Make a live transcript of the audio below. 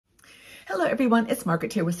Hello everyone, it's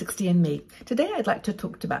Margaret here with 60andMe. Today I'd like to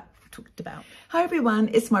talk about. Hi everyone,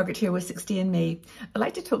 it's Margaret here with 60andMe. I'd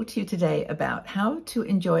like to talk to you today about how to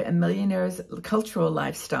enjoy a millionaire's cultural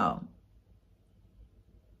lifestyle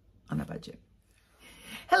on a budget.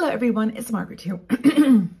 Hello everyone, it's Margaret here.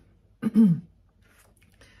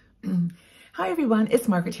 Hi everyone, it's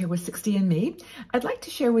Margaret here with 60andMe. I'd like to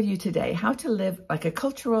share with you today how to live like a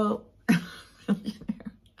cultural millionaire.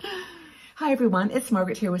 Hi everyone, it's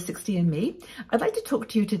Margaret here with 60andMe. I'd like to talk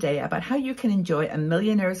to you today about how you can enjoy a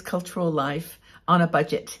millionaire's cultural life on a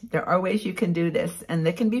budget. There are ways you can do this, and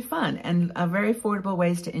they can be fun and very affordable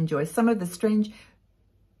ways to enjoy some of the strange,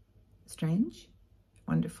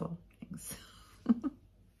 wonderful things.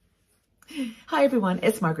 Hi everyone,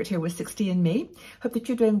 it's Margaret here with 60andMe. Hope that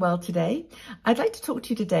you're doing well today. I'd like to talk to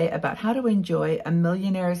you today about how to enjoy a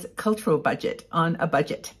millionaire's cultural budget on a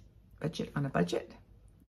budget. Budget on a budget?